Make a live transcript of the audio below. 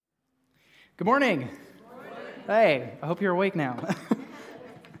Good morning. Hey, I hope you're awake now.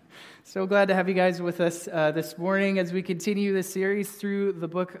 So glad to have you guys with us this morning as we continue this series through the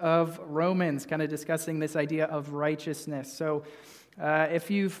book of Romans, kind of discussing this idea of righteousness. So if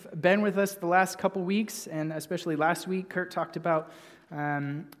you've been with us the last couple weeks, and especially last week, Kurt talked about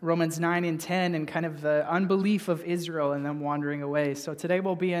Romans 9 and 10 and kind of the unbelief of Israel and them wandering away. So today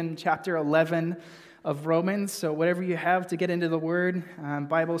we'll be in chapter 11 of Romans. So whatever you have to get into the Word,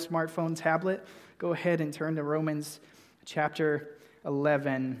 Bible, smartphone, tablet, go ahead and turn to Romans chapter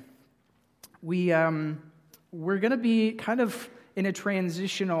 11. We're going to be kind of in a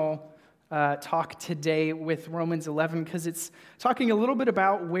transitional talk today with Romans 11 because it's talking a little bit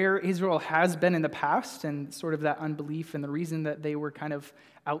about where Israel has been in the past and sort of that unbelief and the reason that they were kind of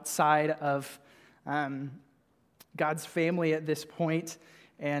outside of God's family at this point,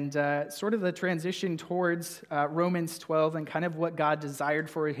 and sort of the transition towards Romans 12 and kind of what God desired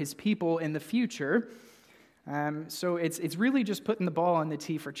for his people in the future. So it's really just putting the ball on the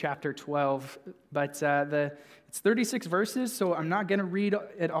tee for chapter 12, but it's 36 verses, so I'm not going to read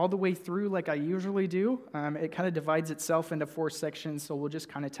it all the way through like I usually do. It kind of divides itself into 4 sections, so we'll just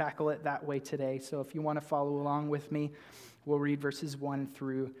kind of tackle it that way today. So if you want to follow along with me, we'll read verses 1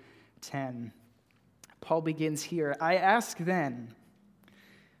 through 10. Paul begins here. I ask then,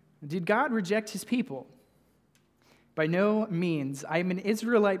 did God reject his people? By no means. I am an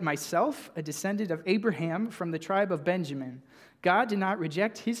Israelite myself, a descendant of Abraham from the tribe of Benjamin. God did not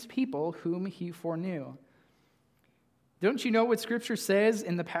reject his people whom he foreknew. Don't you know what Scripture says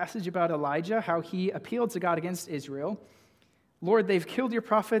in the passage about Elijah, how he appealed to God against Israel? Lord, they've killed your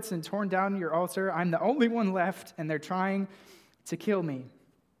prophets and torn down your altar. I'm the only one left, and they're trying to kill me.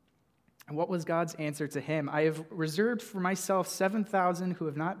 And what was God's answer to him? I have reserved for myself 7,000 who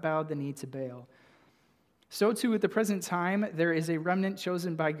have not bowed the knee to Baal. So too at the present time there is a remnant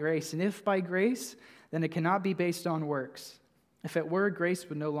chosen by grace, and if by grace, then it cannot be based on works. If it were, grace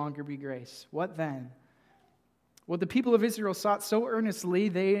would no longer be grace. What then? What the people of Israel sought so earnestly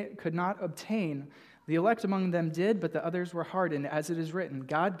they could not obtain. The elect among them did, but the others were hardened, as it is written,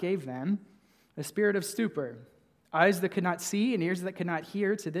 God gave them a spirit of stupor, eyes that could not see and ears that could not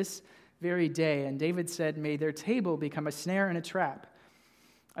hear to this very day. And David said, may their table become a snare and a trap,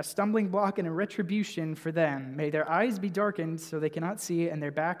 a stumbling block and a retribution for them. May their eyes be darkened so they cannot see, and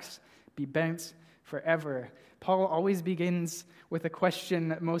their backs be bent forever. Paul always begins with a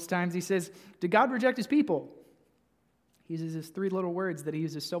question most times. He says, did God reject his people? He uses his 3 little words that he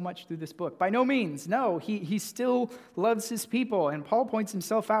uses so much through this book. By no means. No, he still loves his people. And Paul points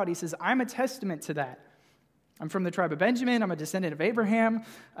himself out. He says, I'm a testament to that. I'm from the tribe of Benjamin. I'm a descendant of Abraham.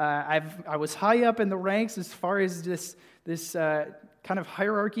 I was high up in the ranks as far as this kind of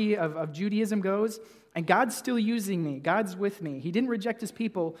hierarchy of Judaism goes, and God's still using me. God's with me. He didn't reject his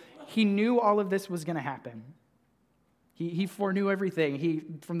people. He knew all of this was going to happen. He foreknew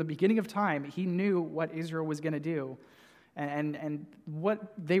everything. From the beginning of time, he knew what Israel was going to do, and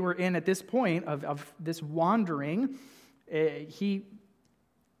what they were in at this point of this wandering.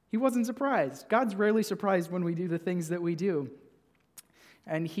 He wasn't surprised. God's rarely surprised when we do the things that we do.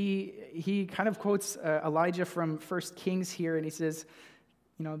 And he kind of quotes Elijah from 1 Kings here, and he says,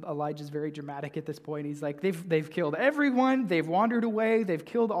 Elijah's very dramatic at this point. He's like, they've killed everyone, they've wandered away, they've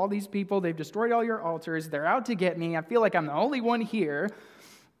killed all these people, they've destroyed all your altars, they're out to get me. I feel like I'm the only one here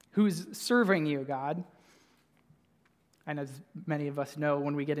who's serving you, God. And as many of us know,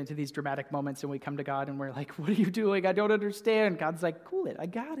 when we get into these dramatic moments and we come to God and we're like, what are you doing? I don't understand. God's like, cool it, I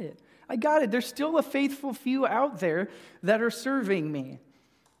got it. I got it. There's still a faithful few out there that are serving me.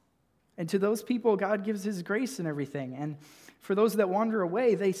 And to those people, God gives his grace and everything. And for those that wander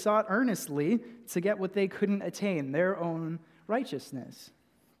away, they sought earnestly to get what they couldn't attain, their own righteousness.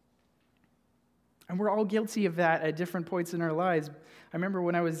 And we're all guilty of that at different points in our lives. I remember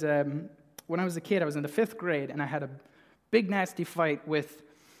when I was a kid, I was in the 5th grade, and I had a big nasty fight with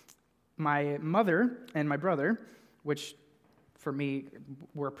my mother and my brother, which for me,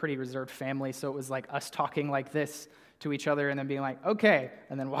 we're a pretty reserved family, so it was like us talking like this to each other and then being like, okay,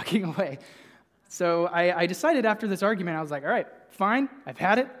 and then walking away. So I decided after this argument, I was like, all right, fine, I've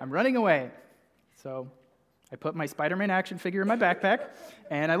had it, I'm running away. So I put my Spider-Man action figure in my backpack,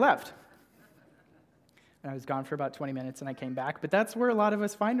 and I left. And I was gone for about 20 minutes, and I came back. But that's where a lot of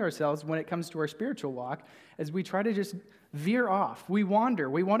us find ourselves when it comes to our spiritual walk, as we try to just veer off. We wander.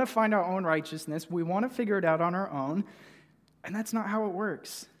 We want to find our own righteousness. We want to figure it out on our own, and that's not how it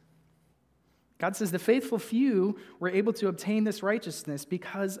works. God says the faithful few were able to obtain this righteousness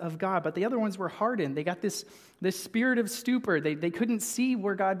because of God, but the other ones were hardened. They got this spirit of stupor. They couldn't see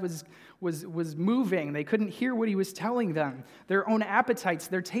where God was moving. They couldn't hear what he was telling them. Their own appetites,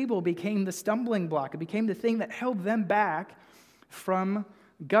 their table became the stumbling block. It became the thing that held them back from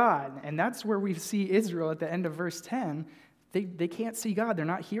God. And that's where we see Israel at the end of verse 10. They can't see God. They're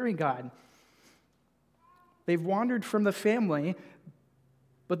not hearing God. They've wandered from the family.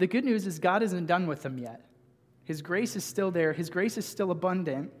 But the good news is God isn't done with them yet. His grace is still there. His grace is still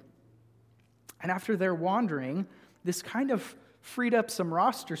abundant. And after their wandering, this kind of freed up some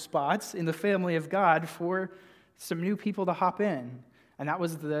roster spots in the family of God for some new people to hop in. And that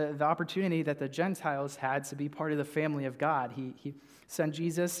was the opportunity that the Gentiles had to be part of the family of God. He sent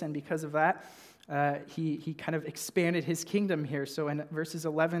Jesus, and because of that, he kind of expanded his kingdom here. So in verses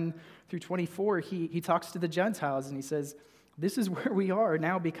 11 through 24, he talks to the Gentiles, and he says, this is where we are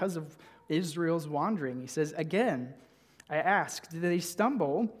now because of Israel's wandering. He says, again, I ask, did they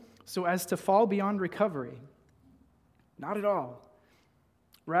stumble so as to fall beyond recovery? Not at all.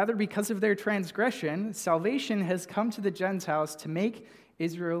 Rather, because of their transgression, salvation has come to the Gentiles to make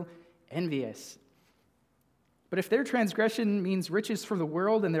Israel envious. But if their transgression means riches for the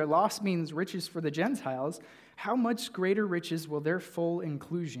world and their loss means riches for the Gentiles, how much greater riches will their full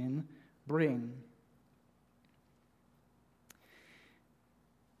inclusion bring?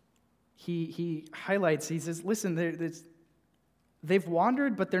 He highlights, he says, listen, they've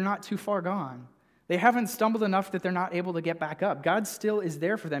wandered, but they're not too far gone. They haven't stumbled enough that they're not able to get back up. God still is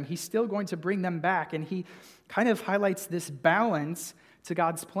there for them. He's still going to bring them back, and he kind of highlights this balance to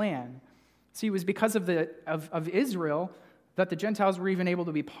God's plan. See, it was because of Israel that the Gentiles were even able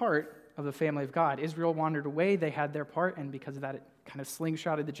to be part of the family of God. Israel wandered away, they had their part, and because of that, it kind of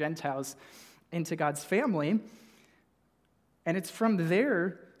slingshotted the Gentiles into God's family. And it's from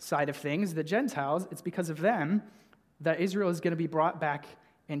their side of things, the Gentiles, it's because of them that Israel is going to be brought back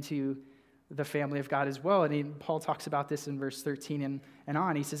into the family of God as well. And Paul talks about this in verse 13 and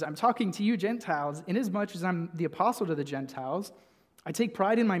on. He says, I'm talking to you Gentiles, inasmuch as I'm the apostle to the Gentiles. I take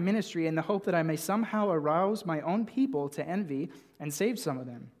pride in my ministry in the hope that I may somehow arouse my own people to envy and save some of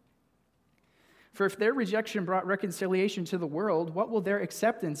them. For if their rejection brought reconciliation to the world, what will their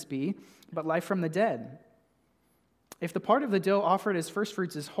acceptance be but life from the dead? If the part of the dough offered as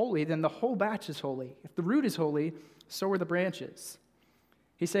firstfruits is holy, then the whole batch is holy. If the root is holy, so are the branches.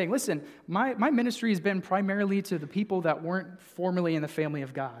 He's saying, listen, my ministry has been primarily to the people that weren't formerly in the family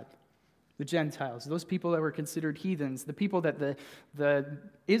of God, the Gentiles, those people that were considered heathens, the people that the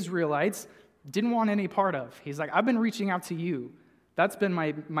Israelites didn't want any part of. He's like, I've been reaching out to you. That's been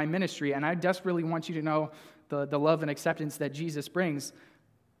my ministry, and I desperately want you to know the love and acceptance that Jesus brings.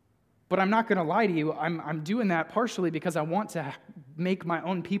 But I'm not going to lie to you. I'm doing that partially because I want to make my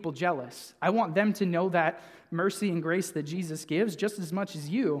own people jealous. I want them to know that mercy and grace that Jesus gives just as much as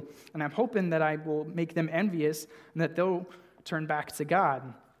you. And I'm hoping that I will make them envious and that they'll turn back to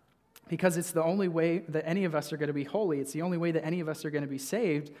God. Because it's the only way that any of us are going to be holy. It's the only way that any of us are going to be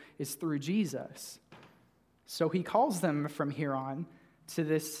saved is through Jesus. So he calls them from here on to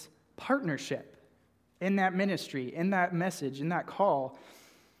this partnership in that ministry, in that message, in that call.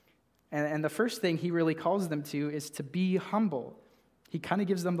 And the first thing he really calls them to is to be humble. He kind of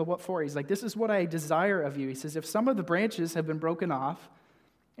gives them the what for. He's like, this is what I desire of you. He says, if some of the branches have been broken off,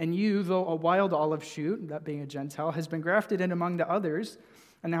 and you, though a wild olive shoot, that being a Gentile, has been grafted in among the others,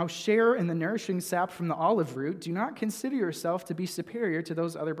 and now share in the nourishing sap from the olive root, do not consider yourself to be superior to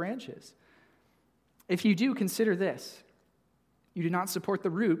those other branches. If you do, consider this. You do not support the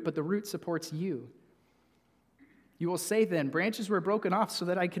root, but the root supports you. You will say then, branches were broken off so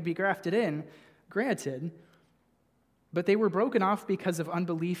that I could be grafted in. Granted, but they were broken off because of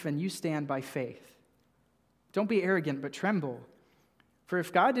unbelief, and you stand by faith. Don't be arrogant, but tremble. For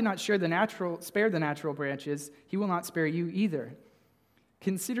if God did not spare the natural branches, he will not spare you either.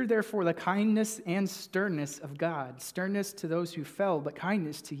 Consider therefore the kindness and sternness of God, sternness to those who fell, but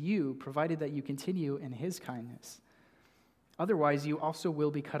kindness to you, provided that you continue in his kindness. Otherwise, you also will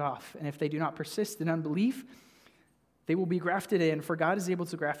be cut off. And if they do not persist in unbelief, they will be grafted in, for God is able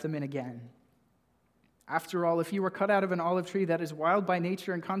to graft them in again. After all, if you were cut out of an olive tree that is wild by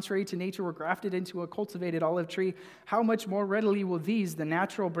nature and contrary to nature were grafted into a cultivated olive tree, how much more readily will these, the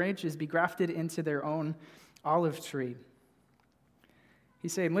natural branches, be grafted into their own olive tree?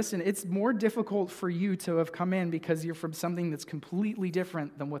 He's saying, listen, it's more difficult for you to have come in because you're from something that's completely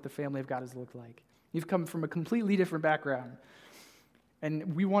different than what the family of God has looked like. You've come from a completely different background.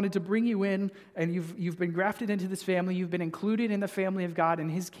 And we wanted to bring you in, and you've been grafted into this family. You've been included in the family of God and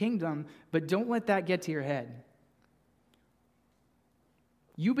his kingdom, but don't let that get to your head.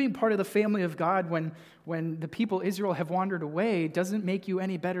 You being part of the family of God when the people Israel have wandered away doesn't make you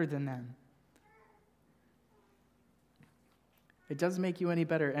any better than them. It doesn't make you any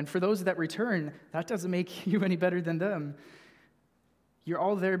better. And for those that return, that doesn't make you any better than them. You're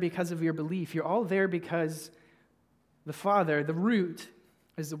all there because of your belief. You're all there because the Father, the root,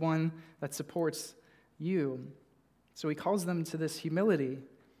 is the one that supports you. So he calls them to this humility.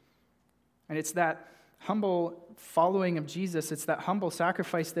 And it's that humble following of Jesus, it's that humble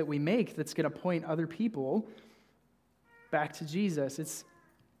sacrifice that we make that's going to point other people back to Jesus.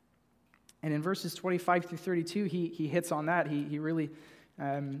 And in verses 25 through 32, he hits on that. He really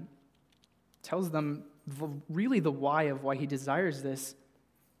tells them really the why of why he desires this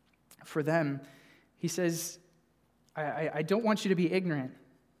for them. He says, I don't want you to be ignorant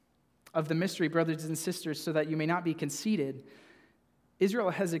of the mystery, brothers and sisters, so that you may not be conceited. Israel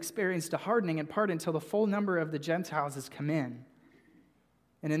has experienced a hardening in part until the full number of the Gentiles has come in.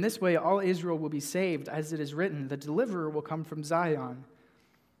 And in this way, all Israel will be saved, as it is written, the deliverer will come from Zion.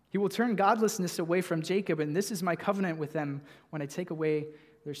 He will turn godlessness away from Jacob, and this is my covenant with them when I take away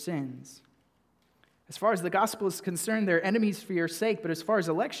their sins. As far as the gospel is concerned, they're enemies for your sake, but as far as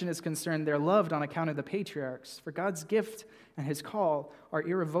election is concerned, they're loved on account of the patriarchs. For God's gift and his call are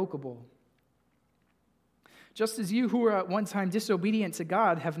irrevocable. Just as you who were at one time disobedient to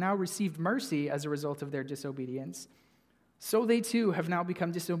God have now received mercy as a result of their disobedience, so they too have now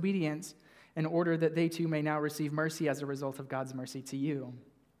become disobedient in order that they too may now receive mercy as a result of God's mercy to you.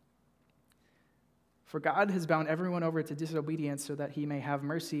 For God has bound everyone over to disobedience so that he may have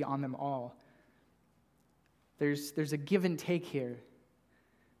mercy on them all. There's a give and take here.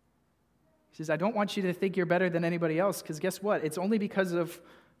 He says, I don't want you to think you're better than anybody else, because guess what? It's only because of,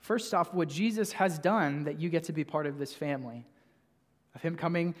 first off, what Jesus has done that you get to be part of this family. Of him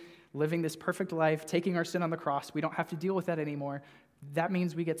coming, living this perfect life, taking our sin on the cross. We don't have to deal with that anymore. That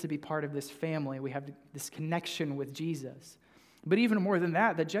means we get to be part of this family. We have this connection with Jesus. But even more than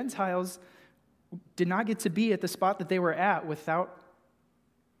that, the Gentiles did not get to be at the spot that they were at without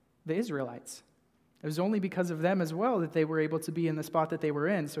the Israelites. It was only because of them as well that they were able to be in the spot that they were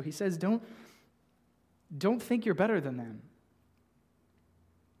in. So he says, don't think you're better than them.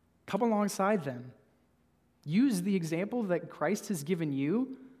 Come alongside them. Use the example that Christ has given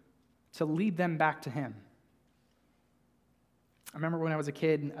you to lead them back to him. I remember when I was a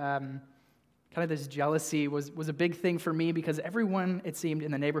kid, kind of this jealousy was a big thing for me because everyone, it seemed,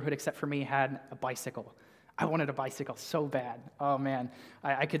 in the neighborhood except for me had a bicycle. I wanted a bicycle so bad. Oh, man.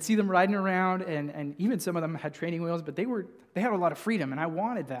 I could see them riding around, and even some of them had training wheels, but they had a lot of freedom, and I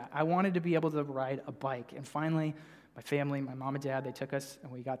wanted that. I wanted to be able to ride a bike. And finally, my family, my mom and dad, they took us,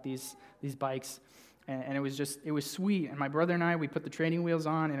 and we got these bikes, and it was sweet. And my brother and I, we put the training wheels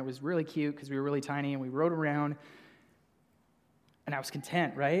on, and it was really cute because we were really tiny, and we rode around, and I was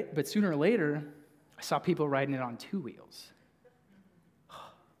content, right? But sooner or later, I saw people riding it on 2 wheels.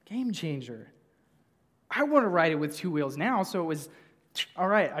 Game changer. I want to ride it with 2 wheels now, so it was, all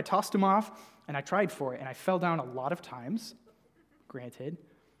right, I tossed them off, and I tried for it, and I fell down a lot of times, granted,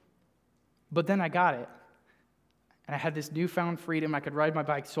 but then I got it, and I had this newfound freedom. I could ride my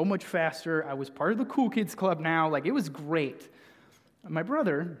bike so much faster. I was part of the cool kids club now. Like, it was great. My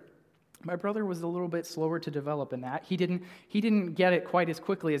brother was a little bit slower to develop in that. He didn't get it quite as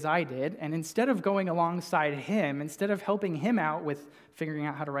quickly as I did, and instead of going alongside him, instead of helping him out with figuring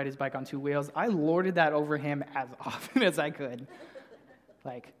out how to ride his bike on 2 wheels, I lorded that over him as often as I could.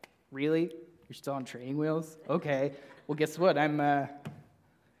 Like, really? You're still on training wheels? Okay. Well, guess what? I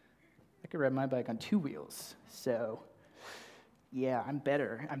could ride my bike on 2 wheels, so yeah, I'm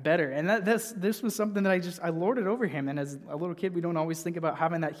better. And this was something that I lorded over him. And as a little kid, we don't always think about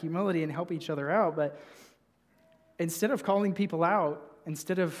having that humility and help each other out. But instead of calling people out,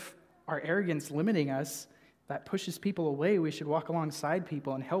 instead of our arrogance limiting us, that pushes people away, we should walk alongside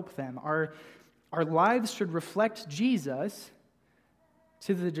people and help them. Our lives should reflect Jesus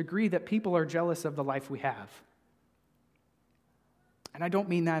to the degree that people are jealous of the life we have. And I don't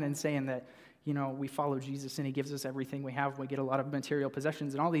mean that in saying that, we follow Jesus and he gives us everything we have. We get a lot of material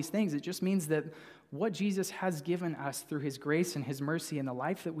possessions and all these things. It just means that what Jesus has given us through his grace and his mercy and the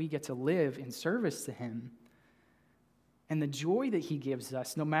life that we get to live in service to him and the joy that he gives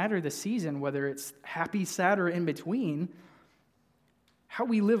us, no matter the season, whether it's happy, sad, or in between, how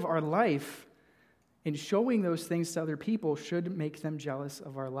we live our life in showing those things to other people should make them jealous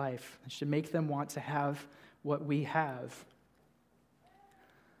of our life. It should make them want to have what we have.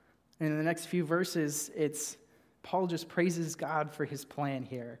 And in the next few verses, Paul just praises God for his plan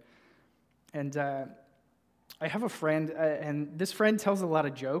here. And I have a friend, and this friend tells a lot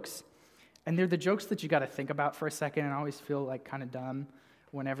of jokes, and they're the jokes that you got to think about for a second and always feel like kind of dumb.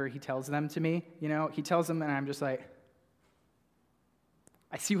 whenever he tells them to me. He tells them, and I'm just like,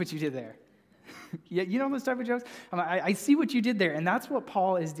 I see what you did there. Yeah, those type of jokes? I see what you did there. And that's what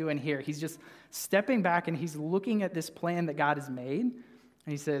Paul is doing here. He's just stepping back and he's looking at this plan that God has made. And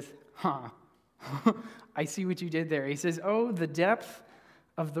he says, I see what you did there. He says, oh, the depth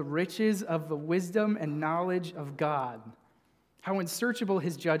of the riches of the wisdom and knowledge of God. How unsearchable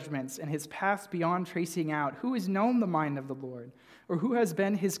his judgments and his paths beyond tracing out. Who has known the mind of the Lord? Or who has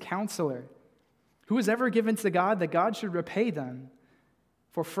been his counselor? Who has ever given to God that God should repay them?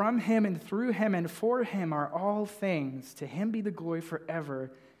 For from him and through him and for him are all things. To him be the glory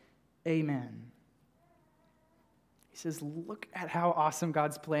forever. Amen. He says, look at how awesome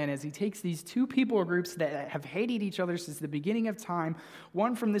God's plan is. He takes these two people groups that have hated each other since the beginning of time,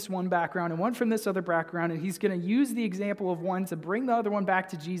 one from this one background and one from this other background, and he's going to use the example of one to bring the other one back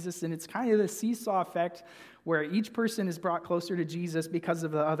to Jesus, and it's kind of the seesaw effect where each person is brought closer to Jesus because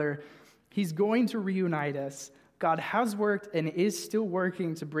of the other. He's going to reunite us. God has worked and is still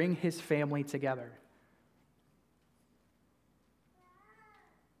working to bring his family together.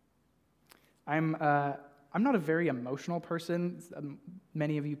 I'm not a very emotional person.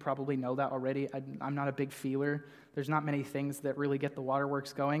 Many of you probably know that already. I'm not a big feeler. There's not many things that really get the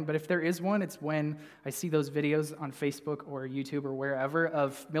waterworks going. But if there is one, it's when I see those videos on Facebook or YouTube or wherever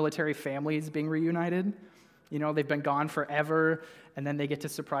of military families being reunited. They've been gone forever, and then they get to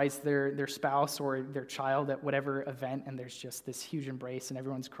surprise their spouse or their child at whatever event, and there's just this huge embrace, and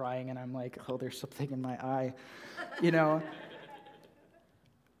everyone's crying, and I'm like, oh, there's something in my eye,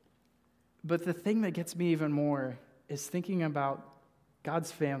 But the thing that gets me even more is thinking about God's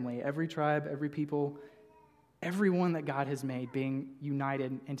family, every tribe, every people, everyone that God has made being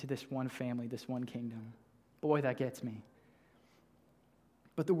united into this one family, this one kingdom. Boy, that gets me.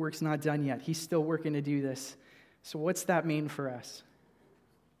 But the work's not done yet. He's still working to do this. So what's that mean for us?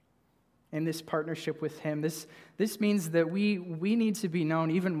 In this partnership with him, this means that we need to be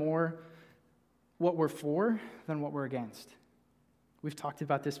known even more what we're for than what we're against. We've talked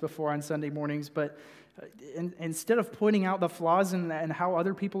about this before on Sunday mornings, but instead of pointing out the flaws and how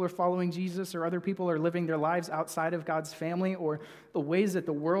other people are following Jesus or other people are living their lives outside of God's family or the ways that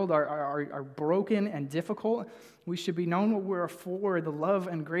the world are broken and difficult, we should be known what we're for, the love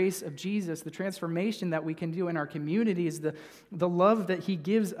and grace of Jesus, the transformation that we can do in our communities, the love that he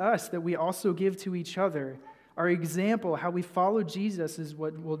gives us that we also give to each other. Our example, how we follow Jesus, is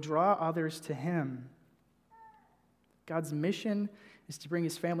what will draw others to him. God's mission is to bring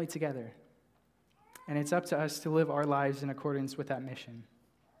his family together. And it's up to us to live our lives in accordance with that mission.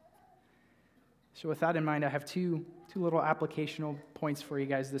 So with that in mind, I have two little applicational points for you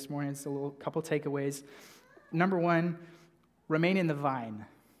guys this morning. It's a couple takeaways. Number one, remain in the vine.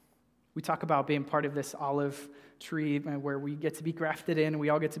 We talk about being part of this olive tree where we get to be grafted in. We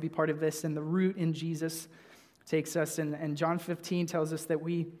all get to be part of this, and the root in Jesus takes us. And John 15 tells us that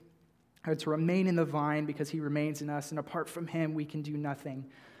we are to remain in the vine because he remains in us, and apart from him, we can do nothing.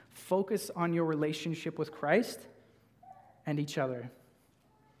 Focus on your relationship with Christ and each other,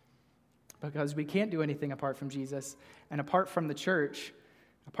 because we can't do anything apart from Jesus, and apart from the church,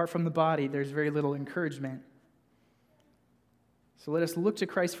 apart from the body, there's very little encouragement. So let us look to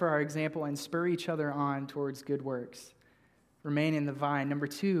Christ for our example and spur each other on towards good works. Remain in the vine. Number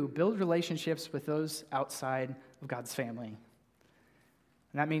two, build relationships with those outside of God's family.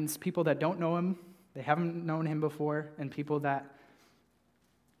 And that means people that don't know him, they haven't known him before, and people that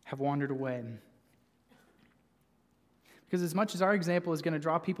have wandered away. Because as much as our example is going to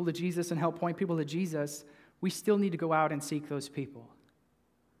draw people to Jesus and help point people to Jesus, we still need to go out and seek those people.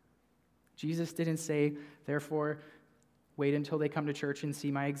 Jesus didn't say, therefore, wait until they come to church and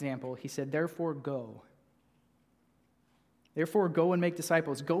see my example. He said, therefore, go. Therefore, go and make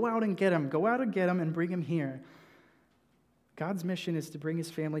disciples. Go out and get them. Go out and get them and bring them here. God's mission is to bring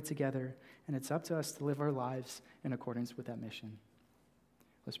his family together, and it's up to us to live our lives in accordance with that mission.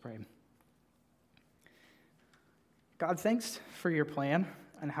 Let's pray. God, thanks for your plan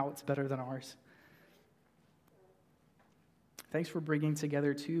and how it's better than ours. Thanks for bringing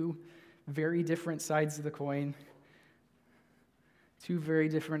together two very different sides of the coin, two very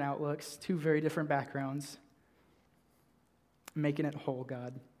different outlooks, two very different backgrounds, making it whole,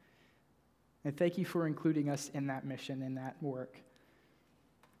 God. And thank you for including us in that mission, in that work.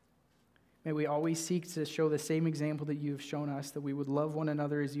 May we always seek to show the same example that you have shown us, that we would love one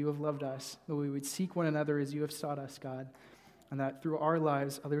another as you have loved us, that we would seek one another as you have sought us, God, and that through our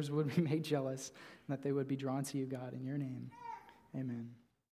lives others would be made jealous, and that they would be drawn to you, God, in your name. Amen.